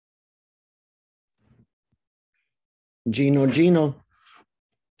Gino.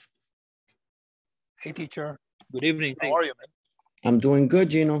 Hey, teacher. Good evening. How are you, man? I'm doing good,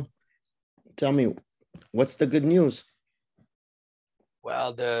 Gino. Tell me, what's the good news?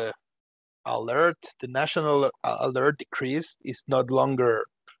 Well, the national alert decreased. Is not longer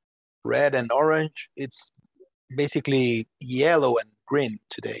red and orange. It's basically yellow and green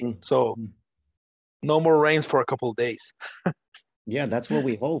today. So no more rains for a couple of days. Yeah, that's what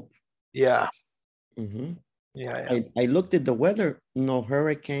we hope. Yeah. Yeah. I looked at the weather. No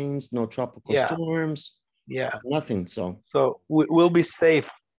hurricanes, no tropical storms. Yeah. Nothing. So we'll be safe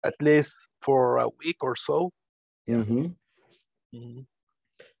at least for a week or so. Yeah.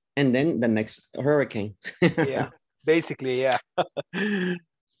 And then the next hurricane. Yeah. Basically, yeah.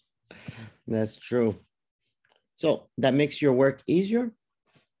 That's true. So that makes your work easier?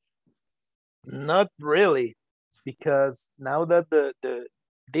 Not really, because now that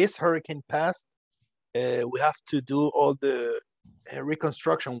this hurricane passed, we have to do all the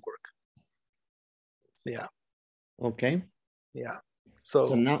reconstruction work. Yeah. Okay. Yeah.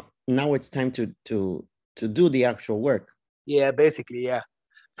 So now it's time to do the actual work. Yeah, basically, yeah.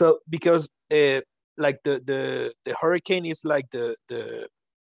 So because like the hurricane is like the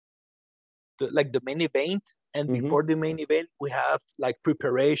main event, and before the main event we have like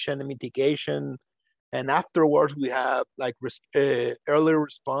preparation and mitigation, and afterwards we have like early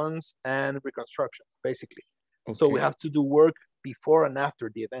response and reconstruction, basically. Okay. So we have to do work before and after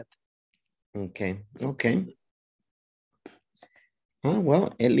the event. Okay. Oh,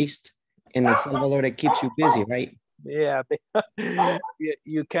 well, at least in El Salvador it keeps you busy, right? Yeah.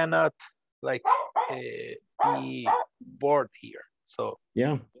 You cannot like be bored here. So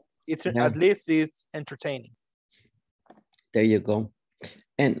yeah, it's at least it's entertaining. There you go.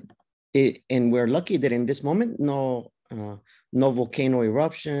 And we're lucky that in this moment no volcano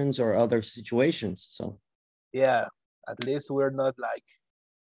eruptions or other situations. So yeah, at least we're not like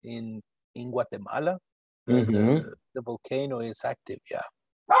in Guatemala. The volcano is active. Yeah.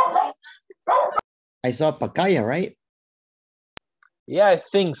 I saw Pacaya, right? Yeah, I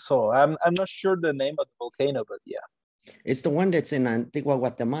think so. I'm not sure the name of the volcano, but yeah. It's the one that's in Antigua,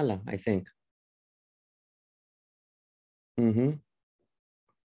 Guatemala, I think.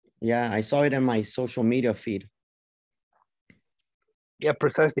 Yeah, I saw it in my social media feed. Yeah,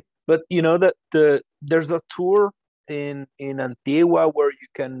 precisely. But you know that there's a tour in Antigua where you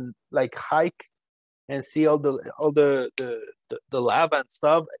can like hike and see all the lava and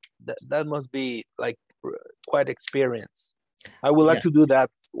stuff. That must be like quite experience. I would like to do that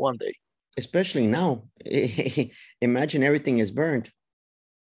one day. Especially now. Imagine everything is burned.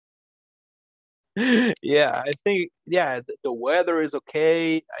 Yeah, I think the weather is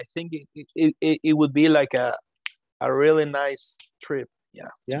okay. I think it would be like a really nice trip.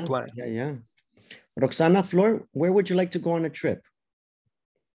 Yeah. Plan. Yeah. Roxana, Flor, where would you like to go on a trip?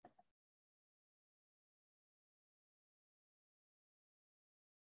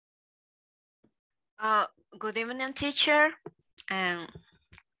 Good evening, teacher and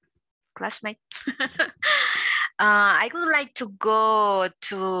classmate. I would like to go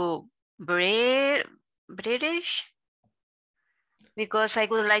to British because I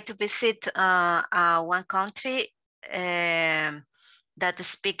would like to visit one country that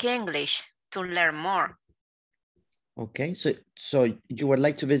speak English to learn more. Okay, so you would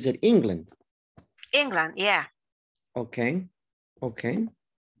like to visit England? England, yeah. Okay.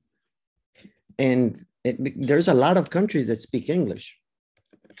 And there's a lot of countries that speak English.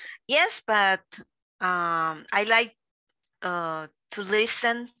 Yes, but I like to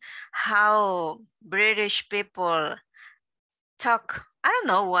listen how British people talk. I don't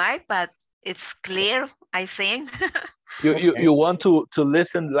know why, but it's clear, I think. You want to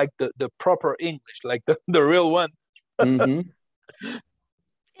listen like the proper English, like the real one.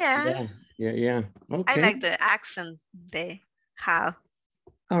 Yeah. Okay. I like the accent they have.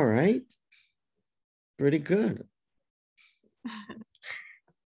 All right. Pretty good.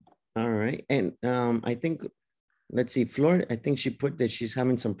 All right. And I think, let's see, Flor, I think she put that she's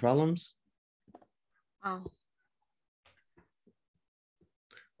having some problems. Oh.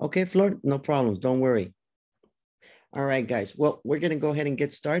 Okay, Flor, no problems. Don't worry. All right, guys. Well, we're going to go ahead and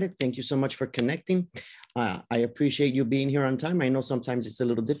get started. Thank you so much for connecting. I appreciate you being here on time. I know sometimes it's a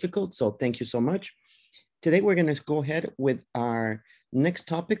little difficult, so thank you so much. Today, we're going to go ahead with our next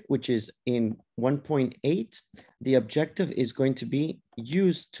topic, which is in 1.8. The objective is going to be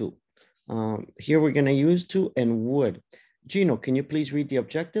used to. Here, we're going to use to and would. Gino, can you please read the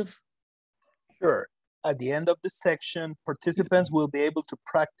objective? Sure. At the end of the section, participants will be able to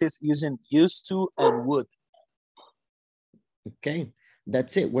practice using used to and would. Okay.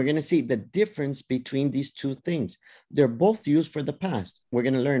 That's it. We're going to see the difference between these two things. They're both used for the past. We're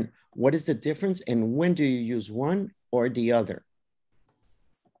going to learn what is the difference and when do you use one or the other.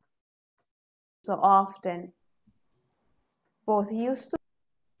 So often. Both used to.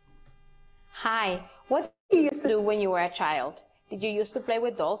 Hi, what did you used to do when you were a child? Did you used to play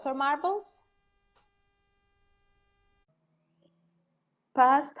with dolls or marbles?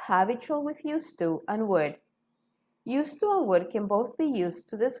 Past habitual with used to and would. Used to and would can both be used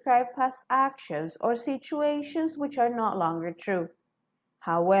to describe past actions or situations which are not longer true.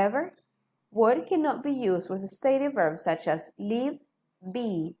 However, would cannot be used with stative verbs such as live,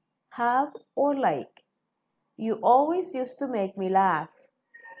 be, have, or like. You always used to make me laugh.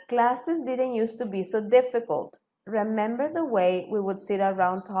 Classes didn't used to be so difficult. Remember the way we would sit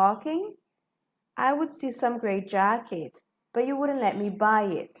around talking? I would see some great jacket, but you wouldn't let me buy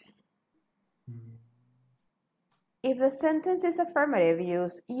it. If the sentence is affirmative,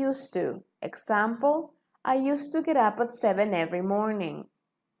 use used to. Example, I used to get up at 7 every morning.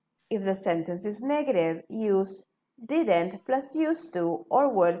 If the sentence is negative, use didn't plus used to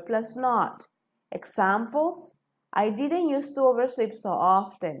or would plus not. Examples, I didn't used to oversleep so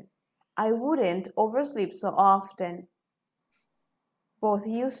often. I wouldn't oversleep so often. Both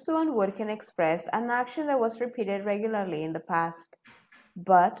used to and would can express an action that was repeated regularly in the past,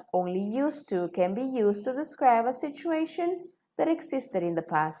 but only used to can be used to describe a situation that existed in the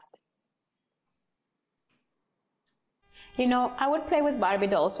past. You know, I would play with Barbie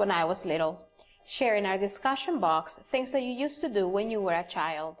dolls when I was little. Share in our discussion box things that you used to do when you were a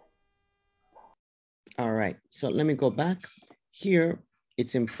child. All right, so let me go back. Here,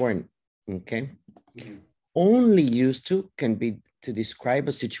 it's important, okay? Only used to can be to describe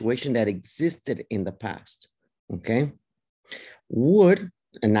a situation that existed in the past, okay? Would,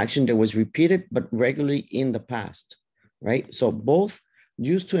 an action that was repeated but regularly in the past, right? So both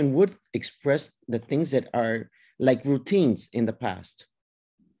used to and would express the things that are like routines in the past,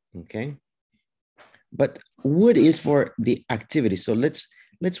 okay? But would is for the activity. So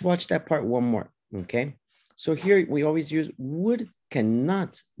let's watch that part one more, okay? So here we always use would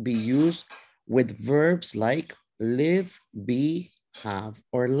cannot be used with verbs like live, be, have,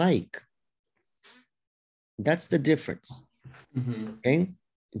 or like. That's the difference, okay?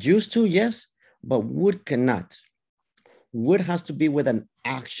 Used to, yes, but would cannot. Would has to be with an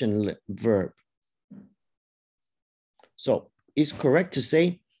action verb. So it's correct to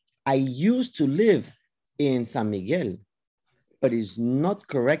say, I used to live in San Miguel, but it's not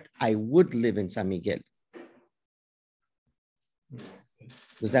correct, I would live in San Miguel.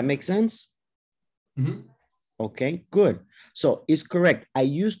 Does that make sense? Okay, good. So it's correct, I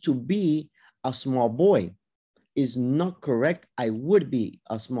used to be a small boy. Is not correct, I would be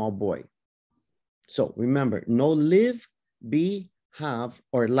a small boy. So remember, no live, be, have,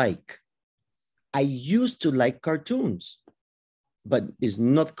 or like. I used to like cartoons, but it's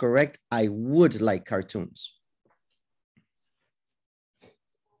not correct, I would like cartoons.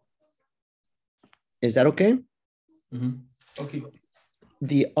 Is that okay? Okay.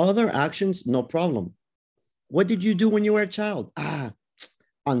 The other actions, no problem. What did you do when you were a child?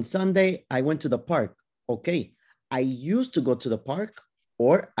 On Sunday, I went to the park. Okay, I used to go to the park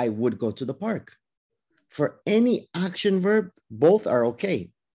or I would go to the park. For any action verb, both are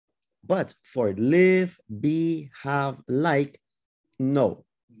okay. But for live, be, have, like, no.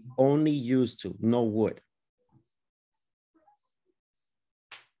 Only used to, no would.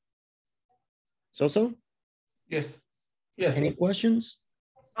 So? Yes. Yes. Any questions?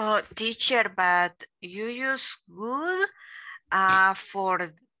 Oh, teacher, but you use would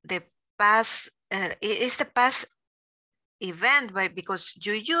for the past, it's the past event, right? Because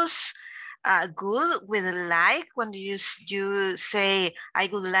you use good with like when you say, I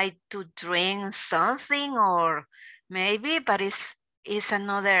would like to drink something or maybe, but it's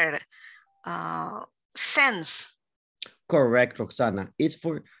another sense. Correct, Roxana. It's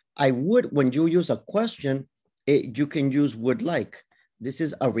for, I would, when you use a question, you can use would like. This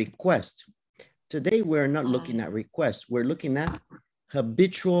is a request. Today, we're not looking at requests. We're looking at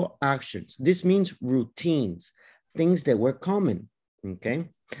habitual actions. This means routines, things that were common, okay?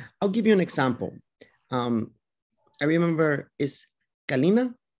 I'll give you an example. I remember, is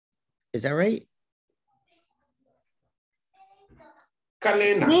Kalina? Is that right?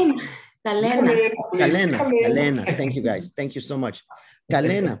 Kalena. Kalena. Thank you, guys. Thank you so much.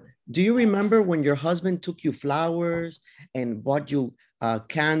 Kalena, do you remember when your husband took you flowers and bought you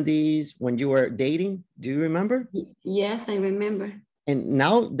candies when you were dating? Do you remember? Yes, I remember. And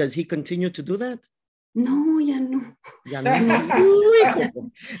now, does he continue to do that? No, ya no. Ya no.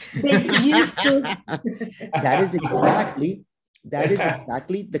 They used to. That is exactly That is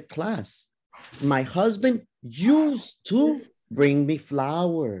exactly the class. My husband used to bring me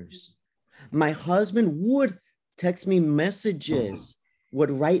flowers. My husband would text me messages,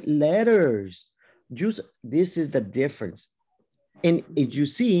 would write letters. This is the difference. And as you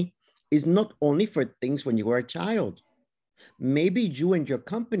see, it's not only for things when you were a child. Maybe you and your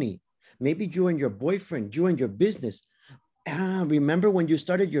company, maybe you and your boyfriend, you and your business. Remember when you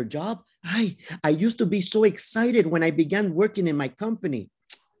started your job? I used to be so excited when I began working in my company.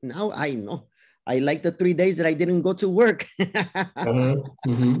 Now I know. I like the 3 days that I didn't go to work.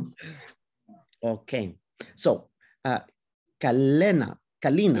 Okay. So, Kalina.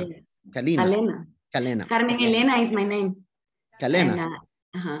 Carmen Elena is my name. Kalena.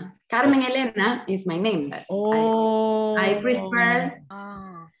 And, Carmen Elena is my name, but I prefer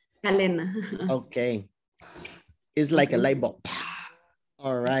Kalena. Okay. It's like a light bulb.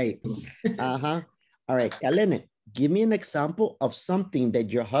 All right. All right, Kalena, give me an example of something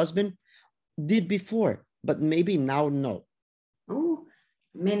that your husband did before, but maybe now no. Oh,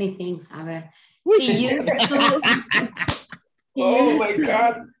 many things. A ver. He used to. Oh my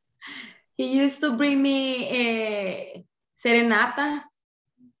God. He used to bring me serenatas.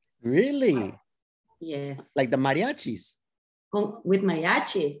 Really? Yes. Like the mariachis? With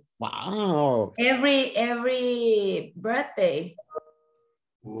mariachis. Wow. Every birthday.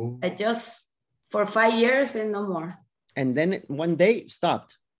 Just for 5 years and no more. And then one day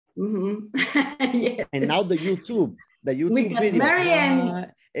stopped. Yes. And now the YouTube video.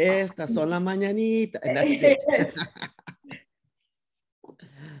 Estas son las mañanitas. And that's it. Yes.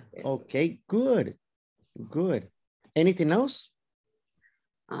 Okay, good. Good. Anything else?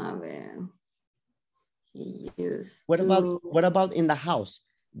 He used What about in the house?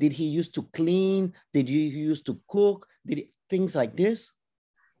 Did he used to clean? Did he used to cook? Things like this?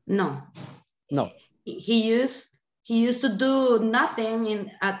 No. No. He used to do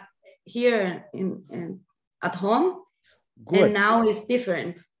nothing here at home. Good. And now it's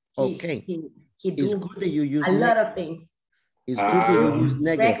different. Okay. He do good that you use a lot of things. It's good that you use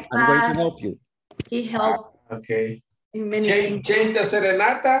negative. I'm going to help you. He helped. Okay. In many things. Change the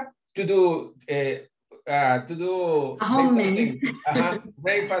serenata to do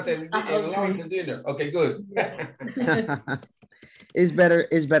breakfast and lunch and dinner. Okay, good. It's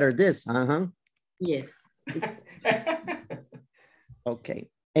better this. Yes. Okay.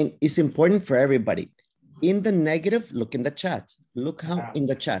 And it's important for everybody. In the negative, look in the chat. Look how in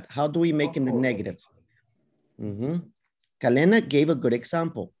the chat. How do we make in the negative? Kalena gave a good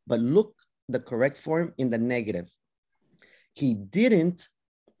example, but look the correct form in the negative. He didn't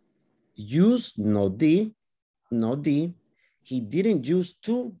use no D. He didn't use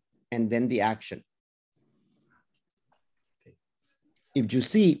to and then the action. If you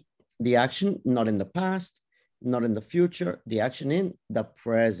see the action, not in the past, not in the future, the action in the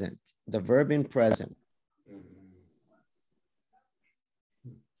present, the verb in present.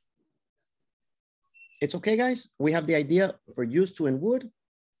 It's okay, guys. We have the idea for used to and would.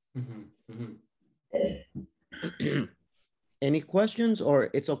 Any questions,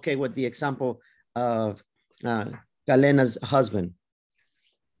 or it's okay with the example of Kalena's husband?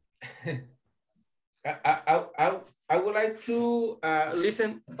 I would like to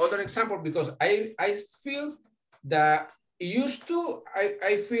listen other example because I feel that used to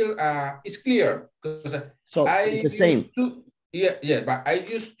I feel it's clear because so it's the same. But I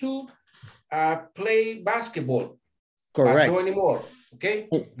used to play basketball. Correct. But no anymore. Okay.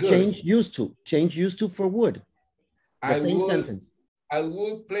 Good. Change used to for would. The same sentence. I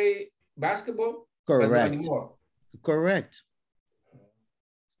would play basketball. Correct. But not anymore. Correct.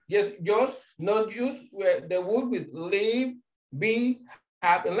 Yes, just not use the would with live, be,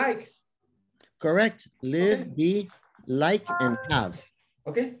 have, and like. Correct. Live, be, like, and have.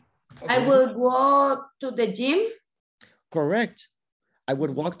 Okay. I would go to the gym. Correct. I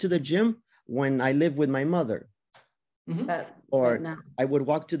would walk to the gym when I lived with my mother. Or no. I would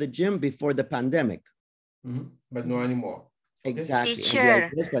walk to the gym before the pandemic. But not anymore. Okay. Exactly. Teacher.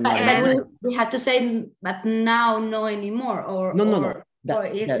 But we have to say, but now no anymore. Or no.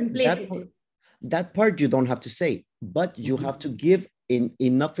 That part you don't have to say, but you have to give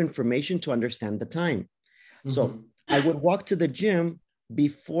enough information to understand the time. So I would walk to the gym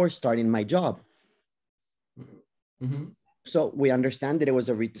before starting my job. So we understand that it was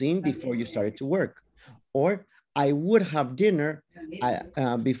a routine before you started to work. Or I would have dinner.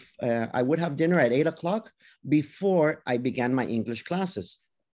 I would have dinner at 8 o'clock before I began my English classes.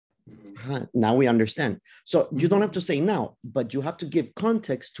 Now we understand. So you don't have to say now, but you have to give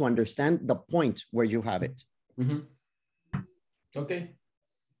context to understand the point where you have it. Okay.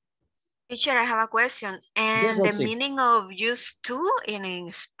 Teacher, I have a question. Yes, And the Roxy. meaning of used to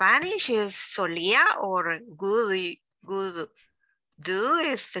in Spanish is solía or good do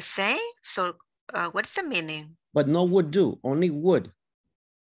is the same. So what's the meaning? But no would do, only would.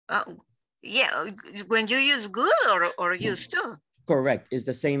 Yeah, when you use good or used to. Correct, is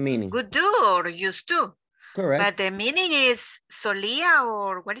the same meaning. Good do or used to. Correct. But the meaning is solía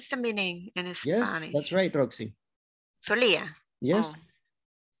or what is the meaning in Spanish? Yes, that's right, Roxy. Solía. Yes. Oh.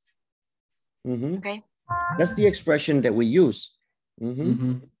 Okay. That's the expression that we use.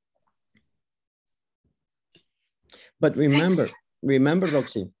 But remember,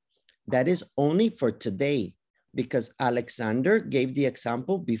 Roxy, that is only for today because Alexander gave the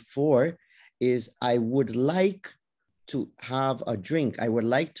example before is I would like to have a drink. I would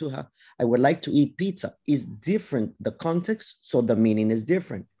like to eat pizza. Is different, the context, so the meaning is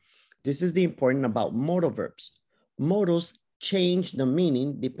different. This is the important about modal verbs. Modals change the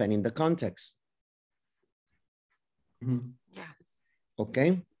meaning depending the context. Yeah.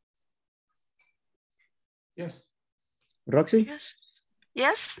 Okay. Yes. Roxy?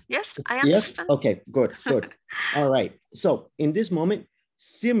 Yes, I understand. Yes? Okay, good. All right. So in this moment,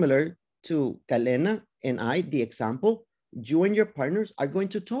 similar to Kalena and I, the example, you and your partners are going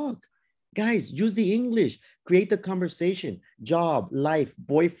to talk. Guys, use the English, create the conversation, job, life,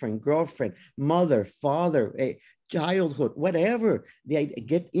 boyfriend, girlfriend, mother, father, childhood, whatever. They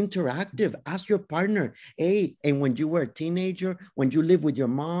get interactive. Ask your partner, hey, and when you were a teenager, when you lived with your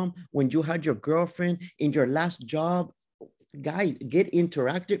mom, when you had your girlfriend, in your last job, guys, get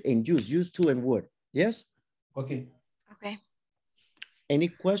interactive and use to and would. Yes? Okay. Okay. Any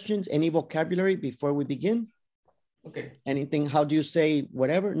questions, any vocabulary before we begin? Okay. Anything, how do you say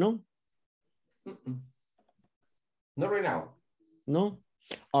whatever? No? Not right now. No?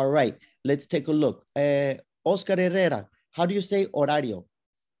 All right, let's take a look. Oscar Herrera, how do you say horario?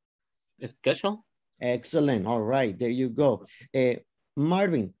 Schedule. Excellent, all right, there you go.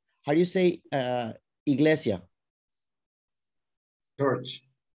 Marvin, how do you say iglesia? Church.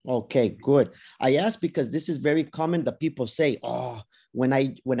 Okay, good. I asked because this is very common that people say, oh, when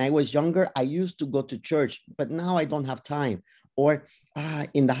I was younger, I used to go to church, but now I don't have time. Or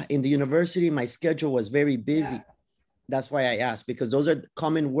in the university, my schedule was very busy. Yeah. That's why I asked, because those are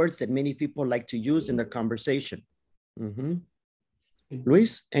common words that many people like to use in their conversation.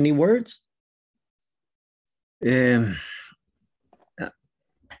 Luis, any words? I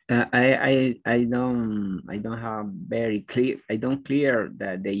don't have very clear. I don't clear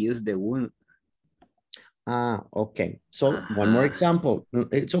that they use the wound. Okay. So one more example.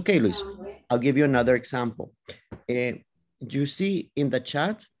 It's okay, Luis. I'll give you another example. You see in the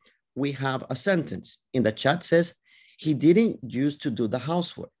chat, we have a sentence. In the chat says, he didn't used to do the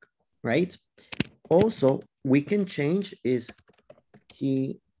housework, right? Also, we can change is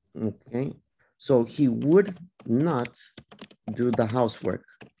he, okay. So he would not do the housework.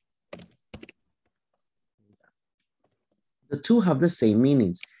 The two have the same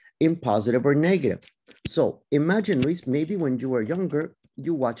meanings in positive or negative. So imagine, Luis, maybe when you were younger,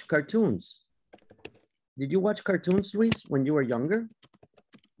 you watch cartoons. Did you watch cartoons, Luis, when you were younger?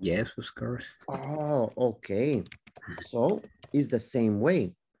 Yes, of course. Oh, okay. So it's the same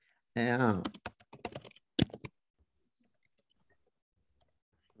way.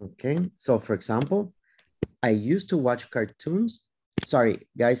 Okay, so for example, I used to watch cartoons. Sorry,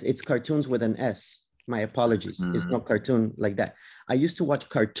 guys, it's cartoons with an S. My apologies. It's not cartoon like that. I used to watch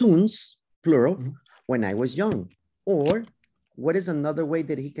cartoons, plural, when I was young. Or what is another way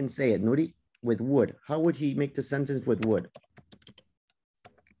that he can say it, Nuri? With would. How would he make the sentence with would?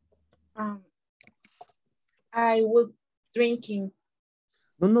 I would drinking.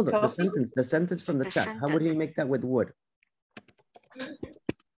 No, the sentence from the chat. How would he make that with would?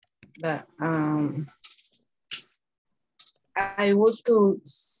 I would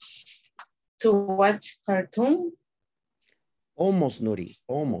to watch cartoon. Almost, Nuri,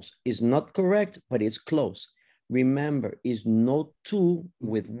 almost. It's not correct, but it's close. Remember, it's no to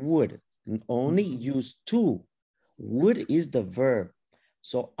with would. Only use to. Would is the verb.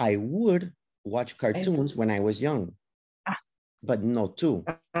 So I would watch cartoons when I was young, but no to.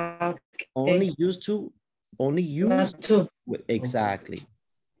 Okay. Only used to, only use not to. Exactly.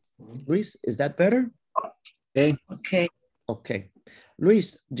 Luis, is that better? Okay. Okay. Okay.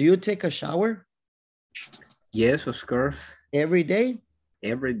 Luis, do you take a shower? Yes, of course. Every day?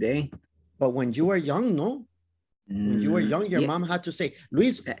 Every day. But when you were young, no? When you were young, your mom had to say,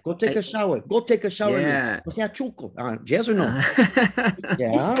 Luis, go take a shower. Go take a shower, yeah. Luis. O sea, chuco. Yes or no?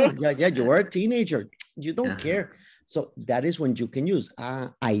 Yeah. You were a teenager. You don't care. So that is when you can use.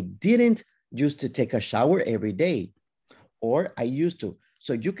 I didn't used to take a shower every day. Or I used to.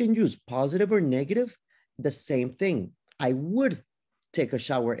 So you can use positive or negative, the same thing. I would take a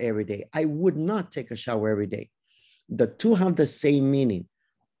shower every day. I would not take a shower every day. The two have the same meaning.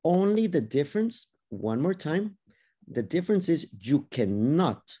 Only the difference, one more time, the difference is you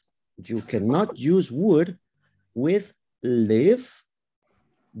cannot use would with live,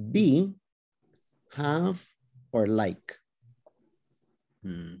 be, have, or like.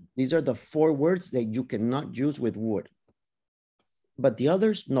 These are the 4 words that you cannot use with would. But the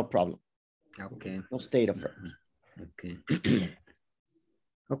others, no problem. Okay. No state of verb. Okay.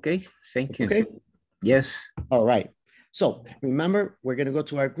 Okay, thank you. Okay. Yes. All right. So remember, we're going to go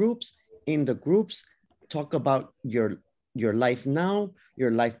to our groups. In the groups, talk about your life now,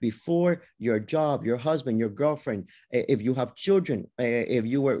 your life before, your job, your husband, your girlfriend, if you have children,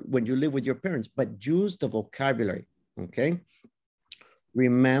 when you live with your parents, but use the vocabulary. Okay.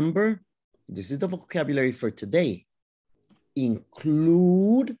 Remember, this is the vocabulary for today.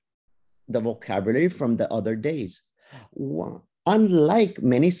 Include the vocabulary from the other days. Unlike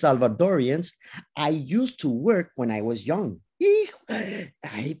many Salvadorians, I used to work when I was young.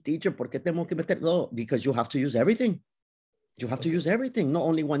 Ay, teacher, ¿por qué tengo que meter? No, because you have to use everything. You have to use everything. Not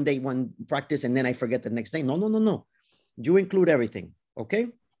only one day, one practice, and then I forget the next day. No, no, no, no. You include everything. Okay?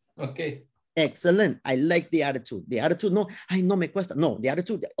 Okay. Excellent. I like the attitude. The attitude, no, ay, no me cuesta. No, the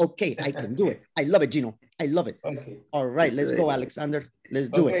attitude, okay, I can do it. I love it, Gino. I love it. Okay. All right, let's go, Alexander. Let's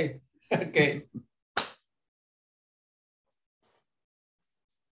do it. Okay.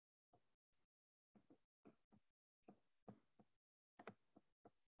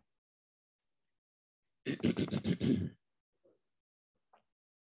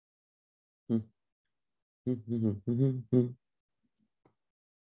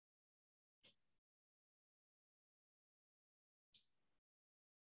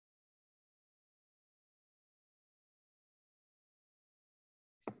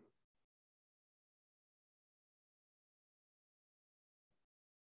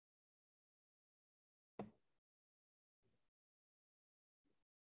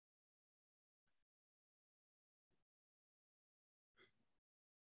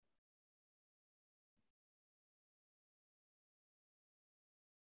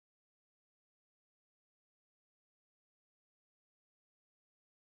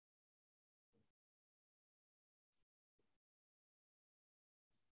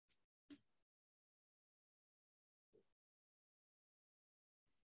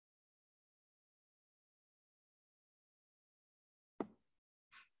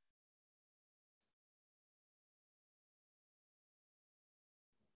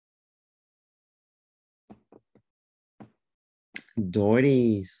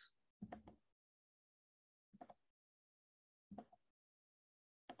 Doris.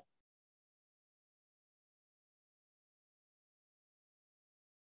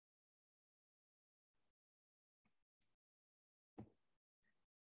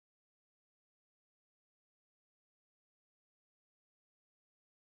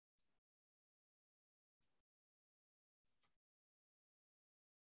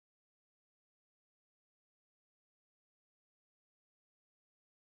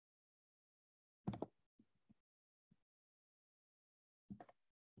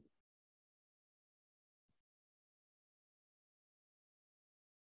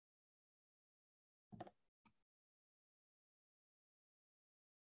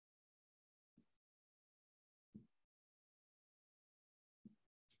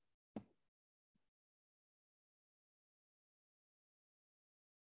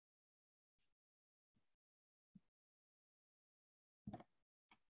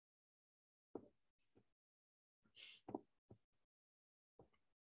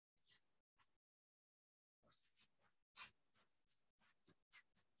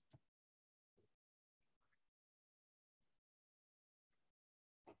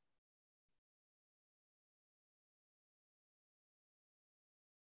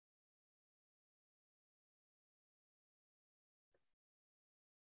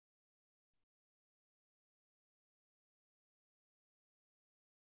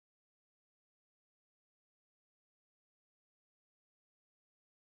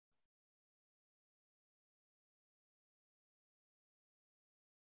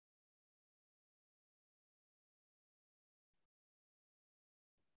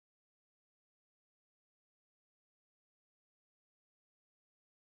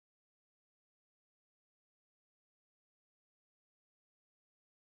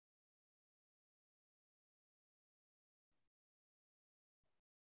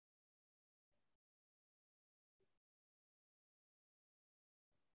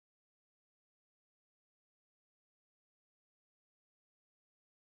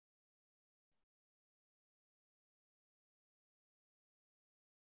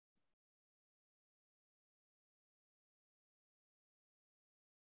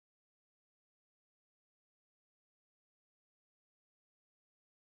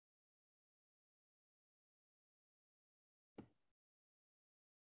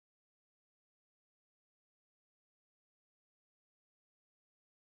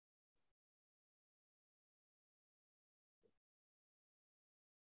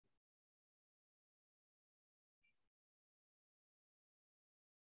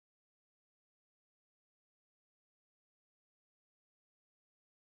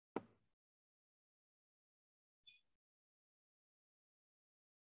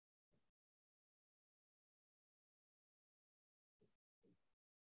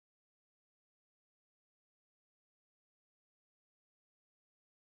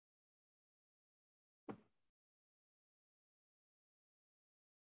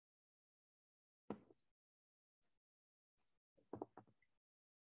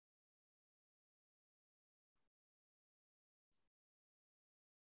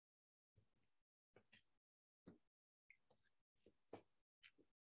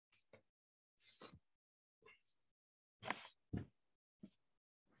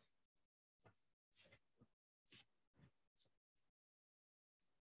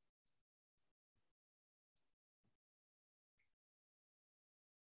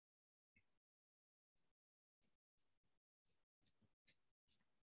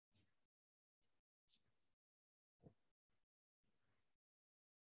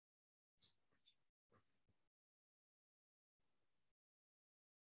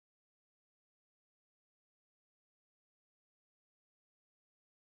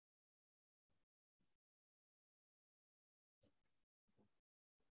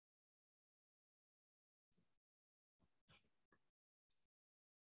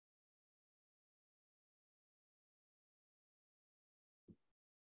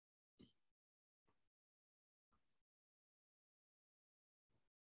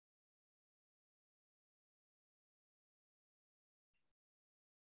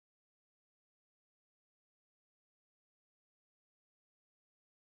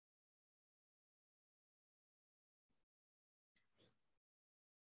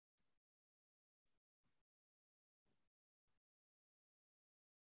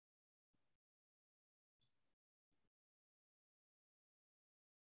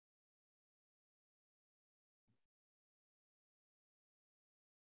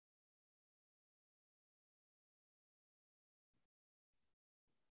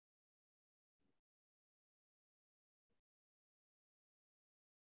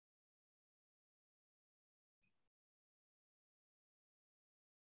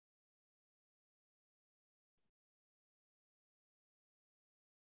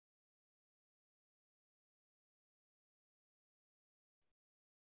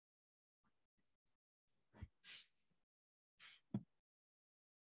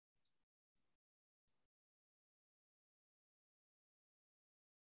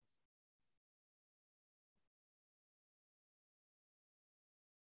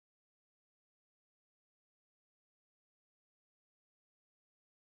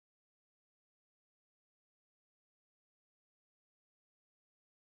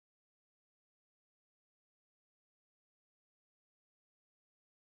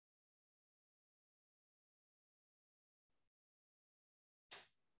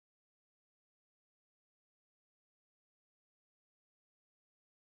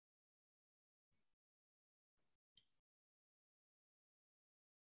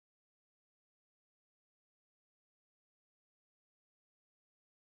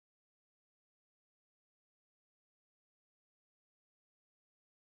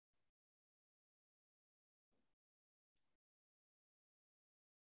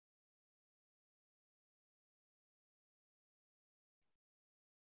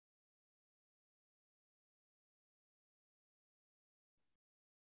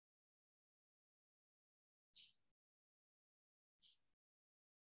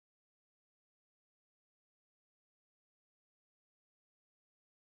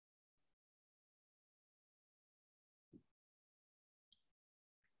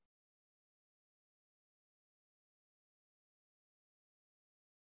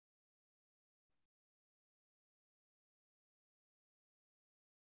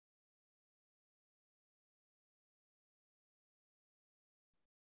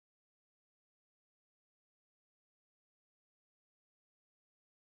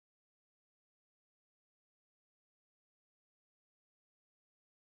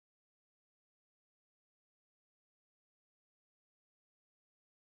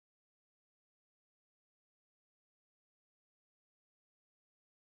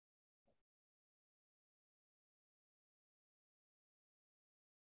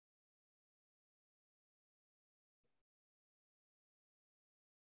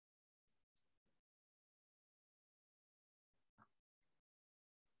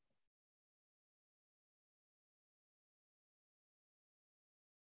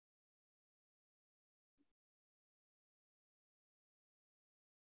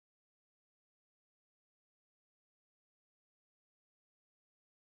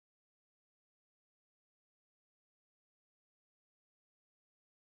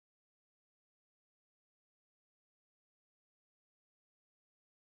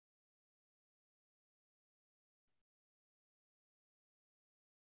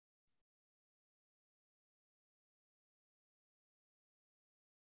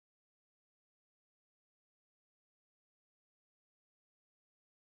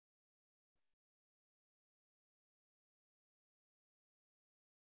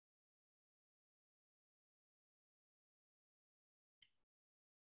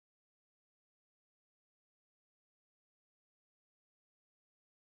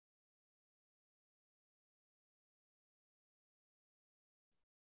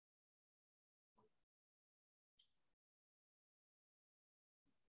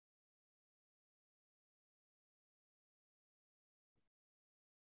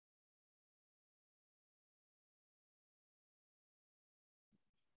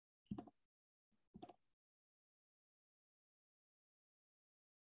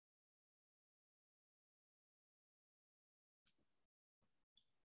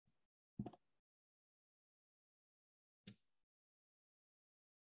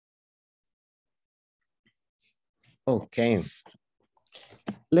 Okay.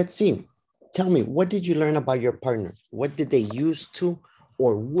 Let's see. Tell me, what did you learn about your partner? What did they used to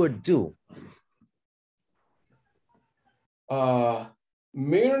or would do?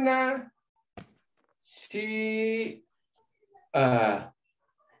 Mirna, she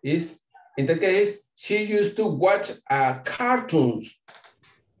is, in that case, she used to watch cartoons.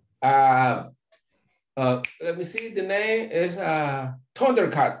 Let me see, the name is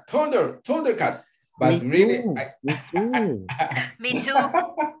Thundercat. Thundercat. But really, me too. Me too.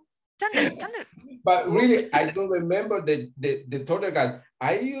 Thunder. But really, I don't remember the Thundercat.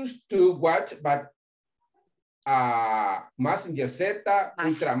 I used to watch, but Mazinger Z,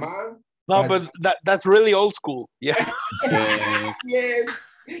 Ultraman. No, but that's really old school. Yeah. Yes. Yes,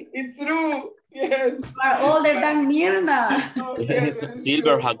 it's true. Yes. You are older than Mirna. Oh, yes,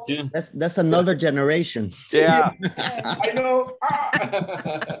 Silverhawk too. That's another generation. Yeah. I know.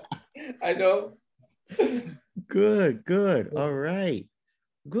 I know. Good. All right.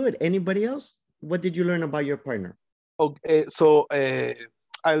 Good. Anybody else? What did you learn about your partner? Okay, so I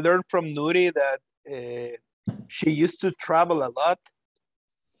learned from Nuri that she used to travel a lot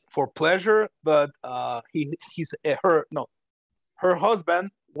for pleasure, but her husband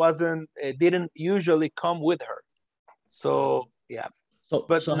didn't usually come with her. So yeah.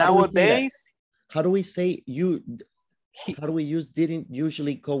 But nowadays, how do we say you? How do we use didn't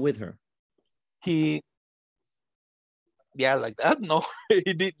usually go with her? Like that. No,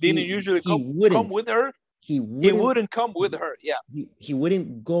 he didn't usually come with her. He wouldn't come with her. Yeah. He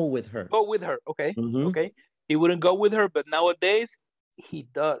wouldn't go with her. Go with her. Okay. Okay. He wouldn't go with her, but nowadays he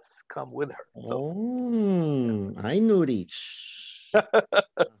does come with her. So. Oh, I knew it.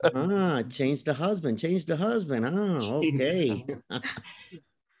 Change the husband. Okay.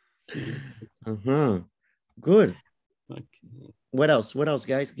 Good. Okay. What else,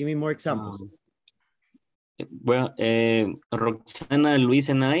 guys? Give me more examples. Well, Roxana, Luis,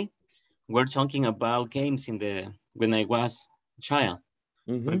 and I were talking about games when I was a child.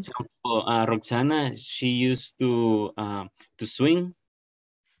 For example, Roxana, she used to swing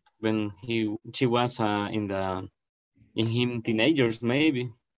when she was in teenagers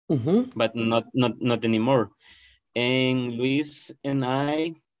maybe, but not anymore. And Luis and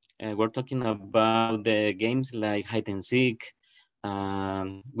I were talking about the games like hide and seek.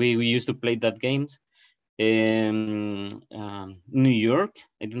 We used to play that games. New York.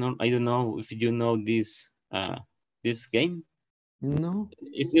 I don't know if you know this game. No.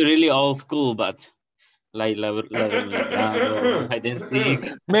 It's really old school, but like laborando, hide and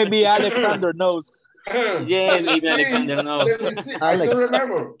seek. Maybe Alexander knows. Yeah, maybe Alexander knows. I don't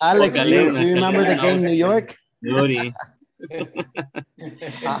remember. Alex, do you remember the game New York? Nuri.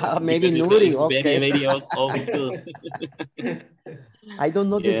 Maybe Nuri. Okay. Very old school. I don't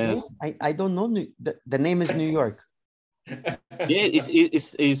know this game. I don't know. The name is New York. Yeah,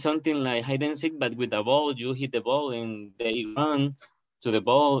 it's something like hide and seek, but with a ball. You hit the ball and they run to the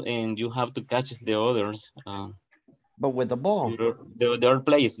ball, and you have to catch the others. But with the ball. The other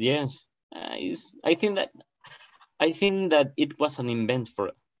players, yes. I think that it was an invent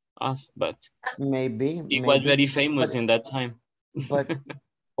for us, but maybe it was very famous in that time. But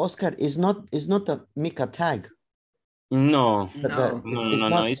Oscar is not a Mika tag. No,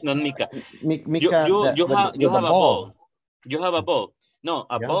 it's not Mika. Mika, you have a ball. You have a ball. No,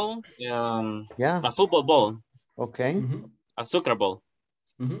 a ball. A football ball. Okay. A soccer ball.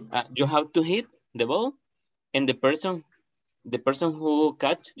 You have to hit the ball, and the person who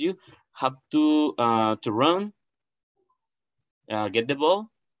catch you have to run, get the ball,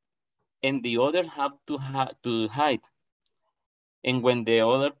 and the other have to hide. And when the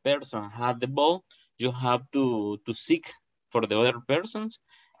other person have the ball, you have to seek for the other persons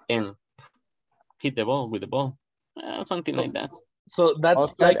and hit the ball with the ball, something like that. So that's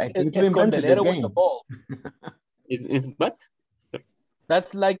Oscar, like I think you invented this with game. the ball. Is what?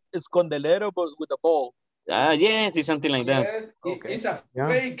 That's like escondelero, but with a ball. Yes, it's something like that. Yes, okay. It's a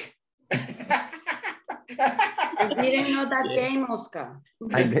fake. I didn't know that game, Oscar.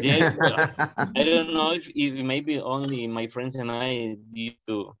 Yes, I don't know if maybe only my friends and I used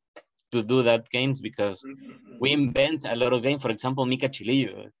to do that games, because we invent a lot of games. For example, Mika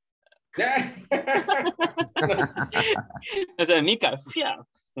Chilillo. O sea, Mika. Yeah.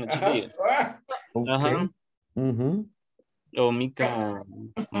 Okay. O Mika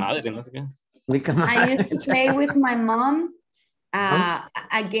Madre, no sé qué. I used to play with my mom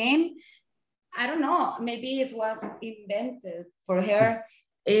a game. I don't know, maybe it was invented for her.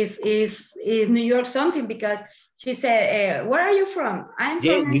 Is New York something, because she said, where are you from? I'm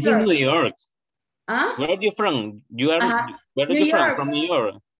from This is New York. Huh? Where are you from? Where are you from? From New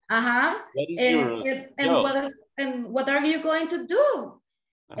York. Uh-huh. What is And and what are you going to do?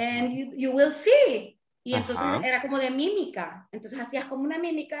 And you will see. Y entonces era como de mímica. Entonces hacías como una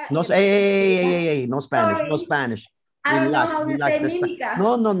mímica. No, hey, no Spanish, Sorry. no Spanish. I don't know Relax, how to relax. say mímica.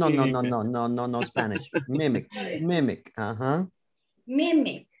 No Spanish. Mimic.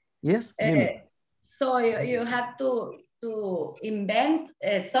 Mimic. Yes, mimic. So you have to invent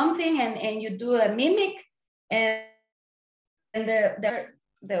something and you do a mimic, and the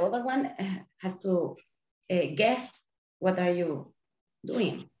other one has to guess what are you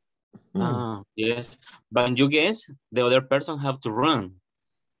doing. Yes, but when you guess, the other person have to run.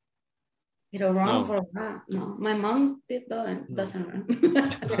 It'll run for no. My mom doesn't run.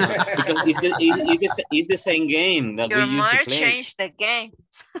 Because it's the same game that your we used to mother play. changed the game.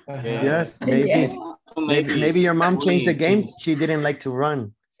 Yes, maybe. Maybe your mom changed the game. She didn't like to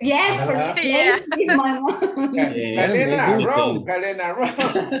run. Yes, for replace with my mom. Kalena,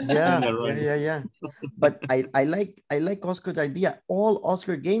 run. Yeah. But I like Oscar's idea. All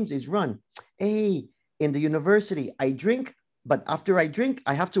Oscar games is run. Hey, in the university, I drink, but after I drink,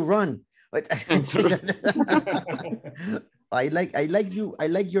 I have to run. I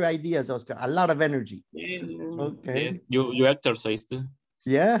like your ideas, Oscar. A lot of energy. Okay. Yes, you exercise too.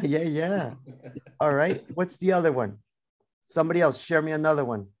 Yeah. All right. What's the other one? Somebody else, share me another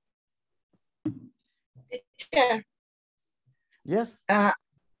one. Yeah. Yes.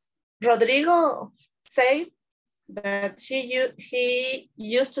 Rodrigo said that he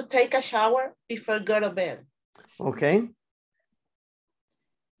used to take a shower before go to bed. Okay.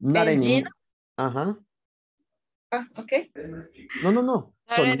 Not And anymore. Gina? Okay. No.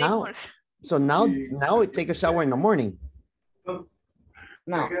 So now it take a shower in the morning. No.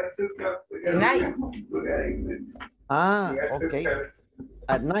 At night. Okay.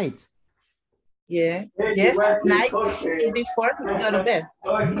 At night. Yeah. Yes, at night before you go to bed.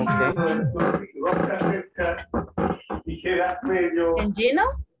 Okay. And Gino?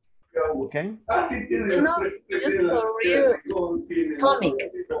 Okay. Gino used to read comic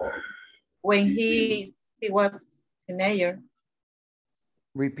when he was teenager.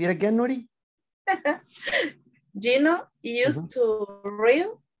 Repeat again, Nuri. Gino used to read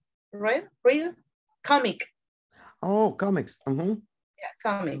comic. Oh, comics. Yeah,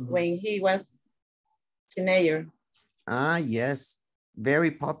 comic when he was teenager. Yes.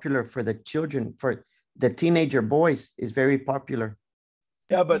 Very popular for the children, for the teenager boys is very popular.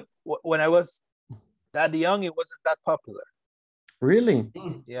 Yeah, but when I was that young, it wasn't that popular. Really?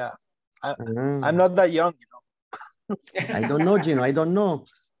 Yeah. I'm not that young, you know. I don't know, Gino. I don't know.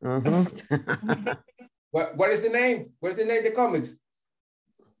 What is the name? What's the name of the comics?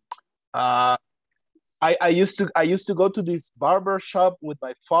 I used to go to this barber shop with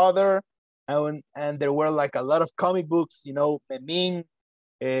my father, and there were like a lot of comic books, you know, Meming,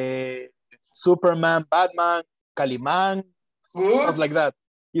 Superman, Batman, Calimán, stuff like that.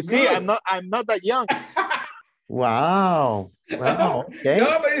 You see, I'm not that young. Wow. Okay.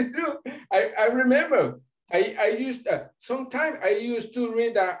 No, but it's true. I remember. I used sometimes I used to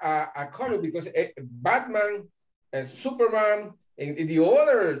read a comic because Batman, Superman, and the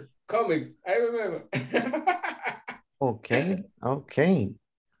other comics. I remember. Okay.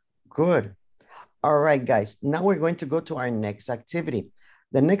 Good. All right, guys. Now we're going to go to our next activity.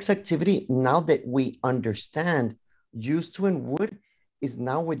 The next activity, now that we understand used to and would, is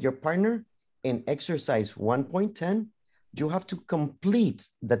now with your partner in exercise 1.10. You have to complete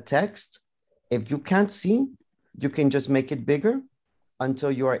the text. If you can't see, you can just make it bigger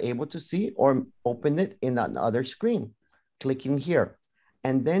until you are able to see, or open it in another screen, clicking here.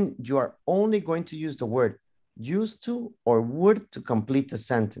 And then you are only going to use the word used to or would to complete the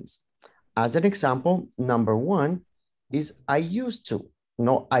sentence. As an example, number 1 is I used to,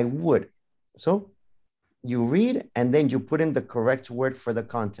 no, I would. So you read and then you put in the correct word for the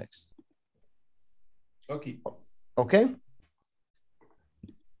context. Okay?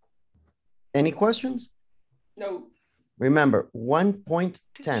 Any questions? No. Remember,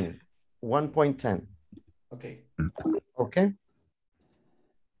 1.10. 1.10. Okay?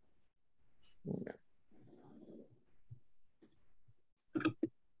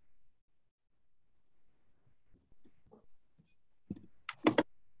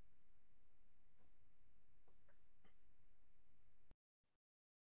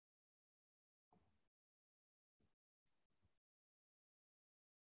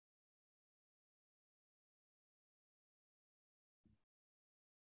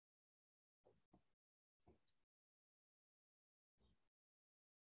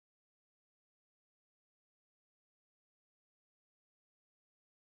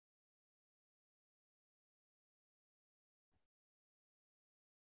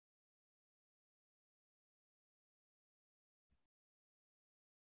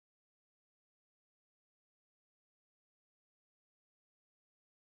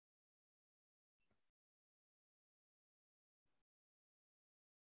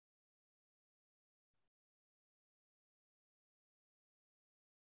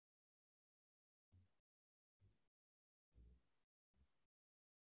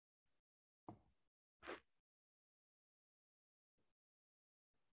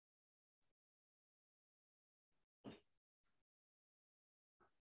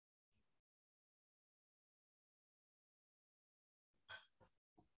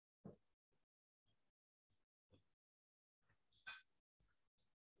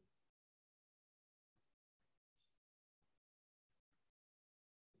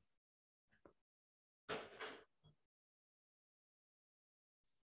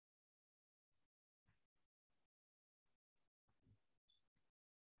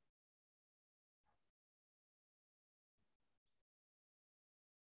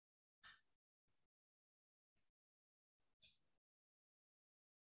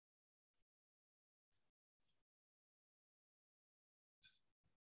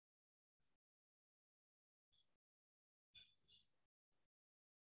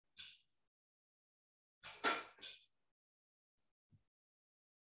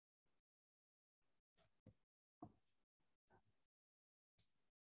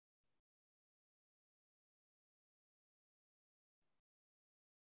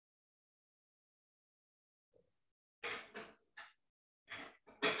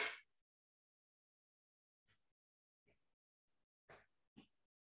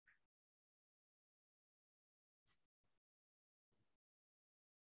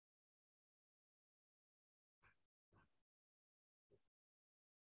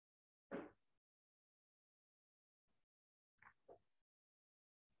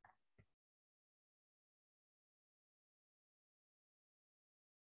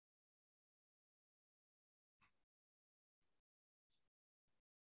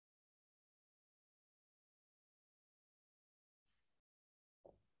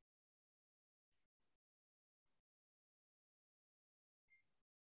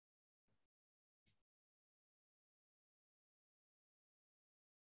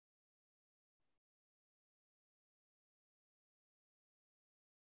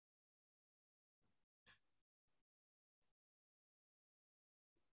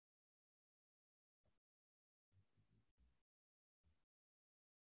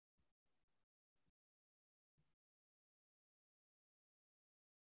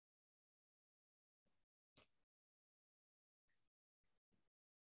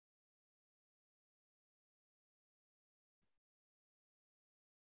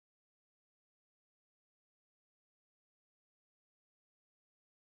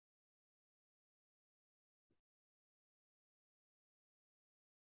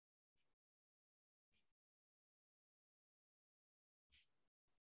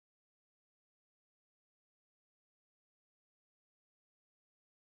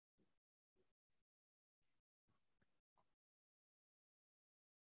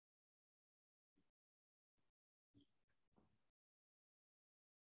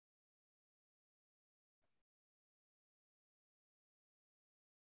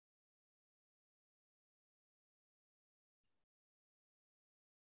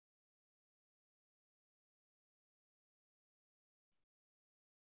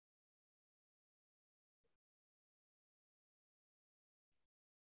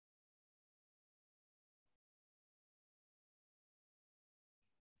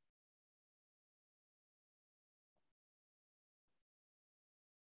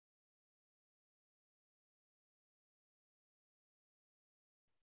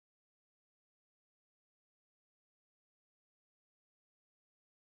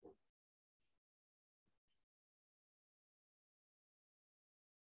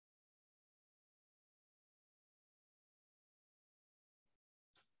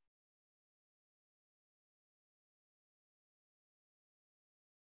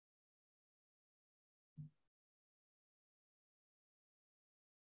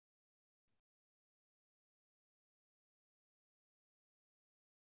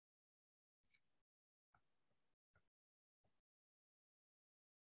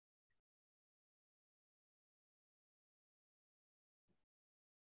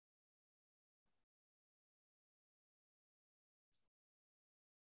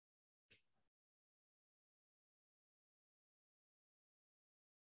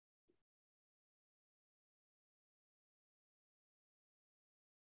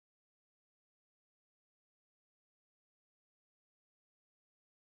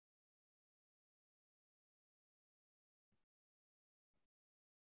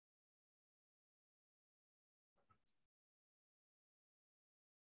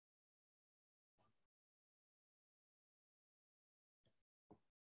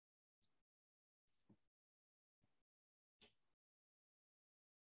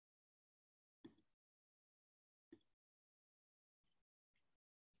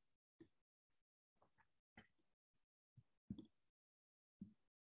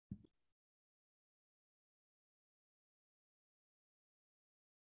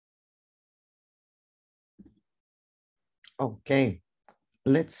 Okay,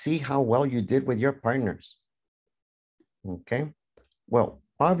 let's see how well you did with your partners. Okay, well,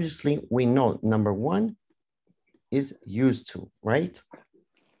 obviously we know number one is used to, right?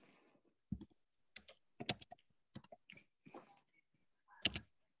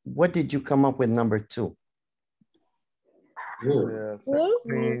 What did you come up with number two? Good,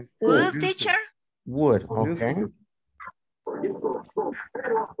 teacher. Would, okay.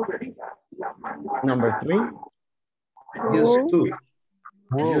 Number three? Used to.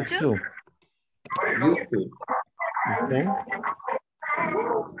 Used to. Used to. Okay.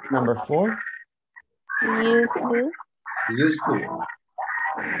 Number four? Used to. Used to.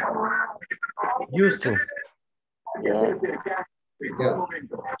 Used to. Yeah. Yeah.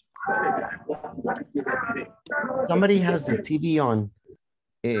 Somebody has the TV on.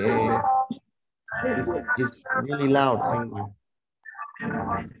 It's really loud. Hang on.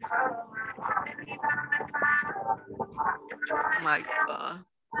 My God.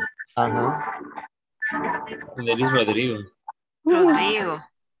 Uh-huh. That is Rodrigo. Rodrigo.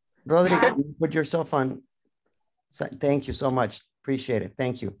 Rodrigo, put yourself on. Thank you so much. Appreciate it.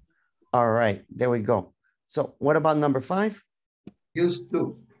 Thank you. All right, there we go. So what about number five? Used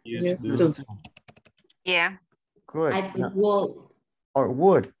to. Used to. Yeah. Good. I put would. Or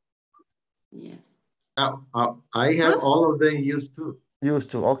would. Yes. I have all of them used to.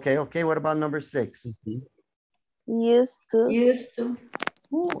 Used to. Okay, okay. What about number six? Used to. Used to.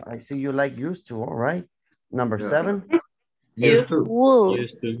 Ooh, I see you like used to. All right. Number seven? Used to. Would.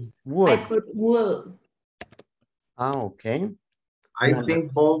 Used to. Would. I put would. Ah, okay. I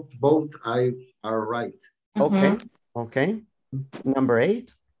think both are right. Okay, okay. Number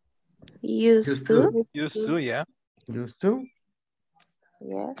eight? Used to. Used to, yeah. Used to.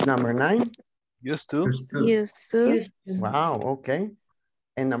 Yeah. Number nine? Used to. Used to. Used to. Wow, okay.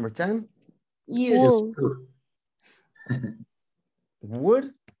 And number 10? Would.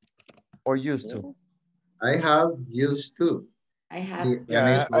 Would or used to? I have used to. I have.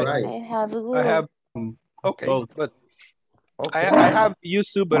 Yeah, right. I have would. I have, okay, Both. but Okay. I have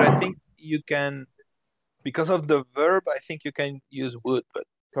used to, but I think you can, because of the verb, I think you can use would, but.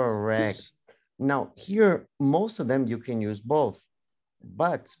 Correct. Now here, most of them you can use both,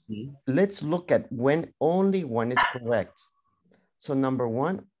 but let's look at when only one is correct. So number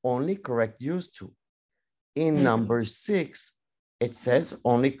one, only correct used to. In number 6, it says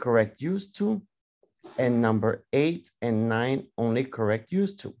only correct used to, and number 8 and 9, only correct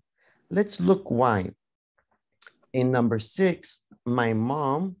used to. Let's look why. In number 6, my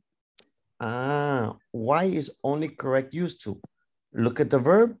mom, why is only correct used to? Look at the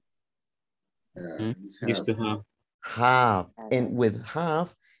verb. Used to have. Have, and with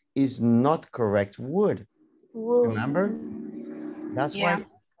have is not correct would. Would. Remember? That's why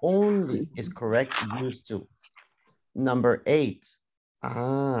only is correct used to. Number 8,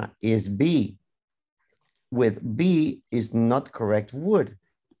 is be. With be is not correct would.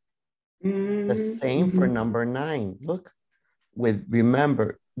 The same for number 9. Look, with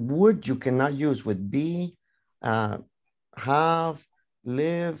remember, would you cannot use with be, have,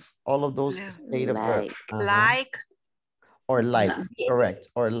 live, all of those state of verb. Like. Or like, correct,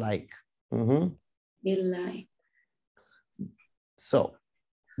 or like. Be like. So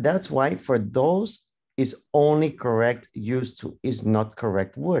that's why for those is only correct used to, is not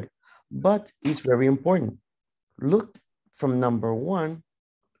correct would, but it's very important. Look from number 1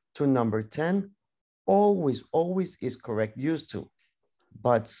 to number 10, always is correct used to,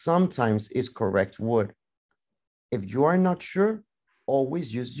 but sometimes is correct would. If you are not sure,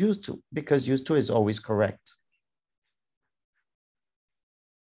 always use used to, because used to is always correct.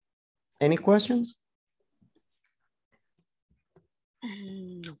 Any questions?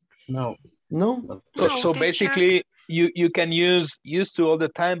 No. No? So basically, you can use used to all the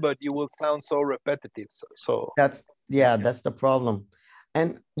time, but you will sound so repetitive. So that's the problem.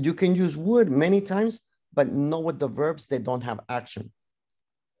 And you can use would many times, but know with the verbs, they don't have action.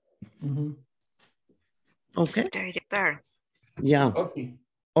 Okay. Yeah. Okay.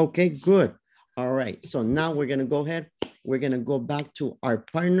 Okay, good. All right. So now we're going to go ahead. We're going to go back to our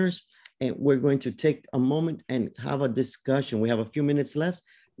partners, and we're going to take a moment and have a discussion. We have a few minutes left.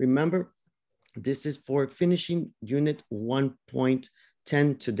 Remember, this is for finishing unit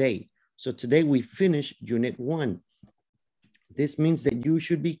 1.10 today. So today we finish unit 1. This means that you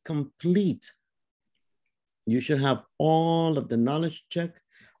should be complete. You should have all of the knowledge check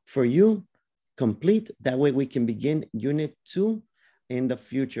for you complete. That way we can begin unit 2 in the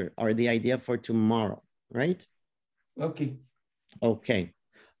future, or the idea for tomorrow, right? Okay. Okay.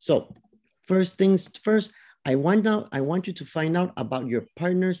 So first things first, I want you to find out about your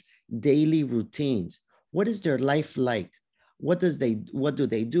partner's daily routines. What is their life like? What do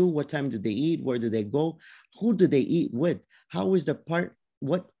they do? What time do they eat? Where do they go? Who do they eat with? How is the part,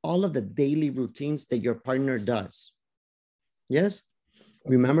 what all of the daily routines that your partner does? Yes?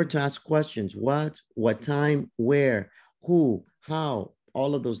 Remember to ask questions. What time, where, who, how,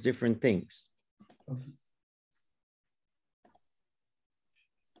 all of those different things.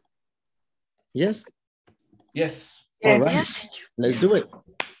 Yes? Yes. All right, Yes. let's do it.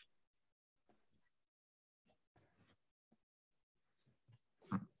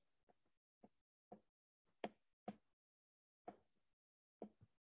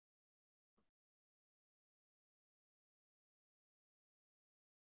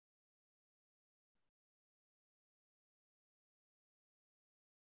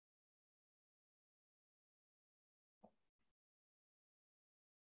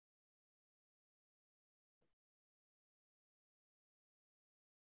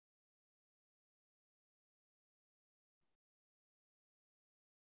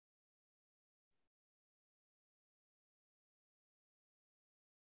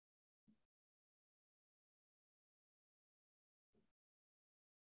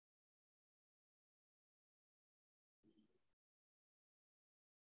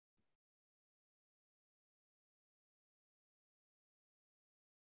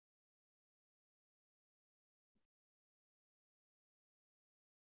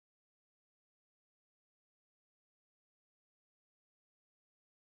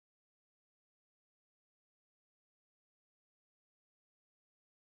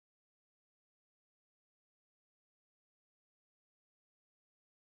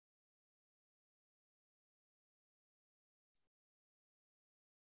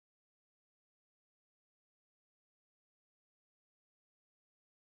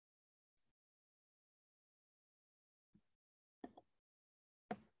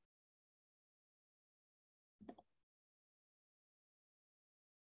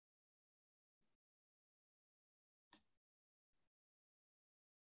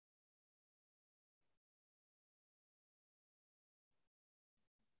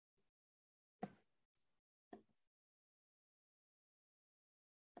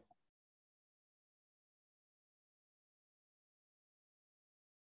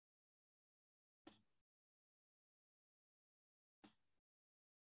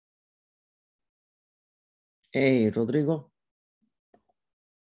 Hey, Rodrigo.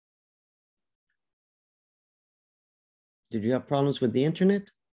 Did you have problems with the internet?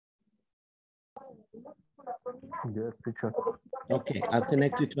 Yes, teacher. Okay, I'll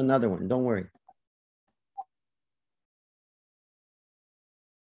connect you to another one. Don't worry.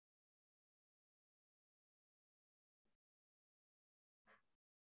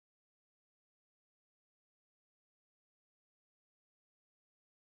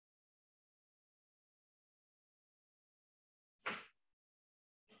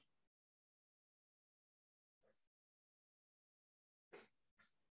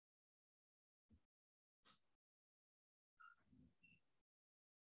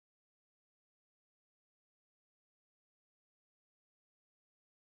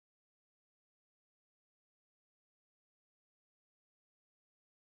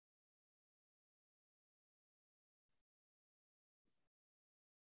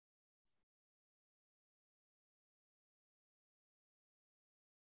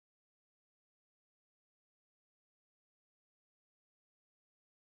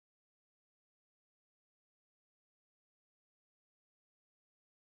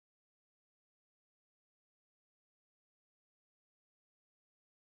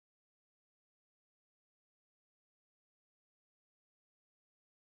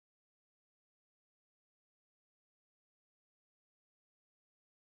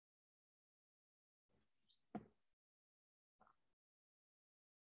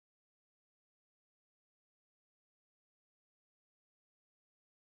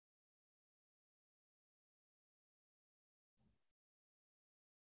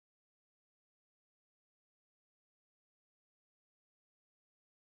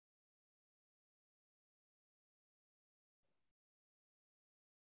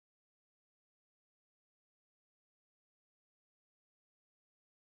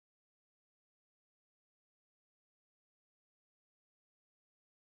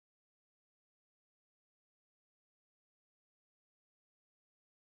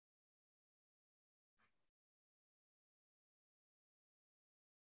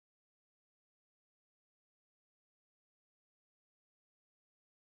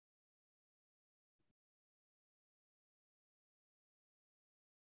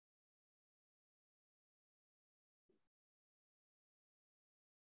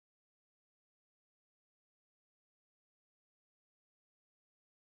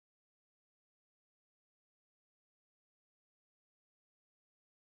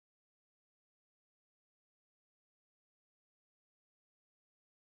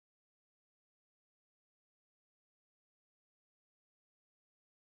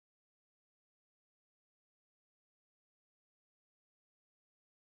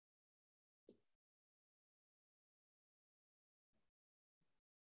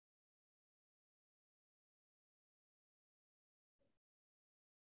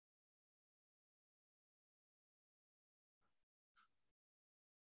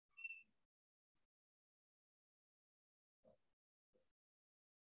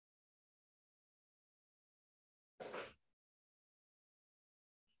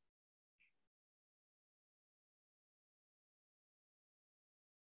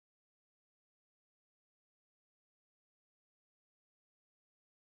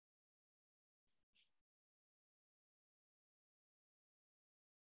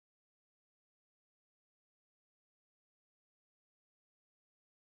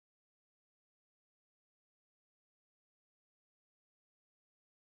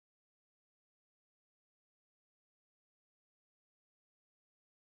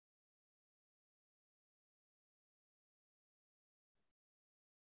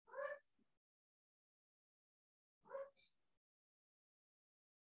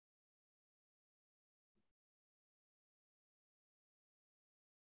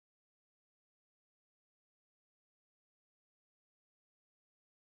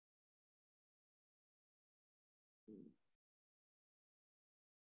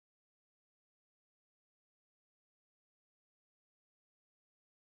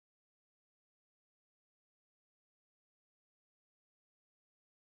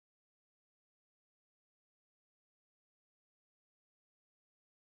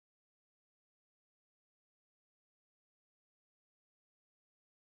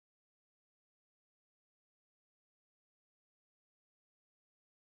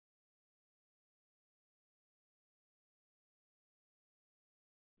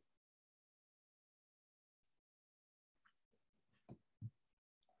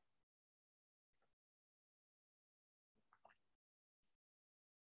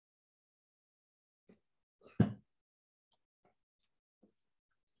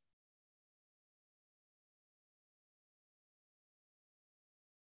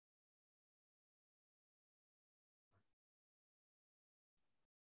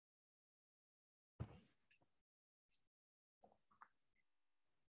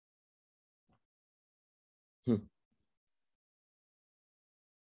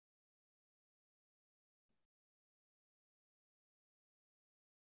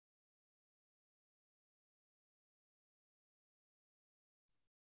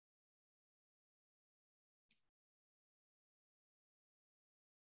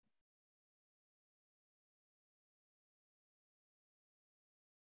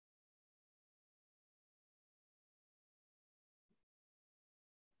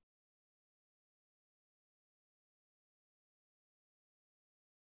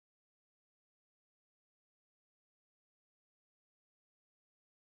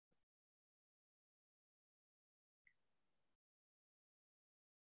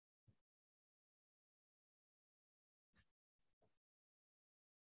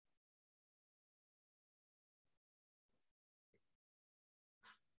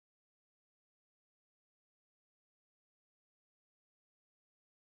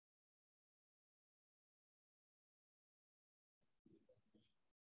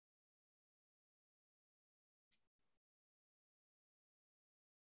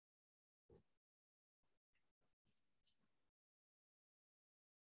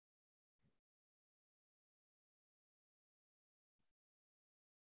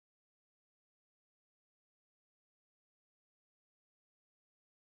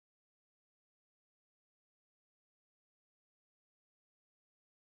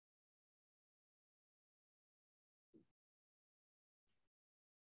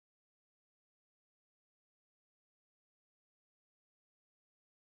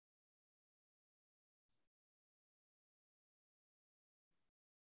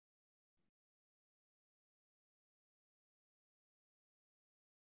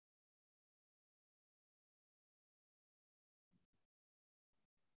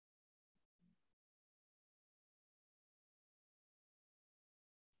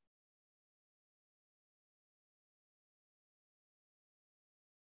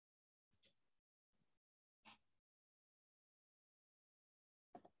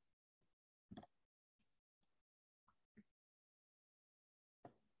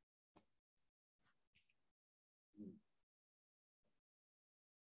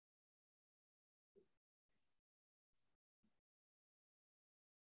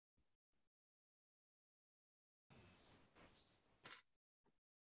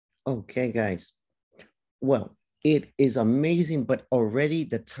 Okay, guys. Well, it is amazing, but already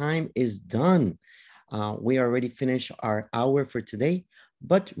the time is done. We already finished our hour for today,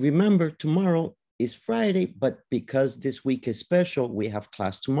 but remember tomorrow is Friday, but because this week is special, we have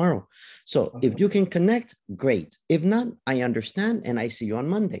class tomorrow. So if you can connect, great. If not, I understand and I see you on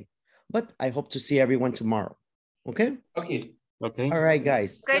Monday, but I hope to see everyone tomorrow. Okay? Okay. Okay. All right,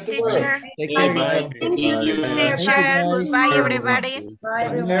 guys. Okay, teacher. Take care, guys. Thank you, Teacher. Thank you, guys. Goodbye, everybody. Bye, Bye.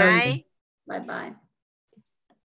 everyone. Bye. Bye-bye.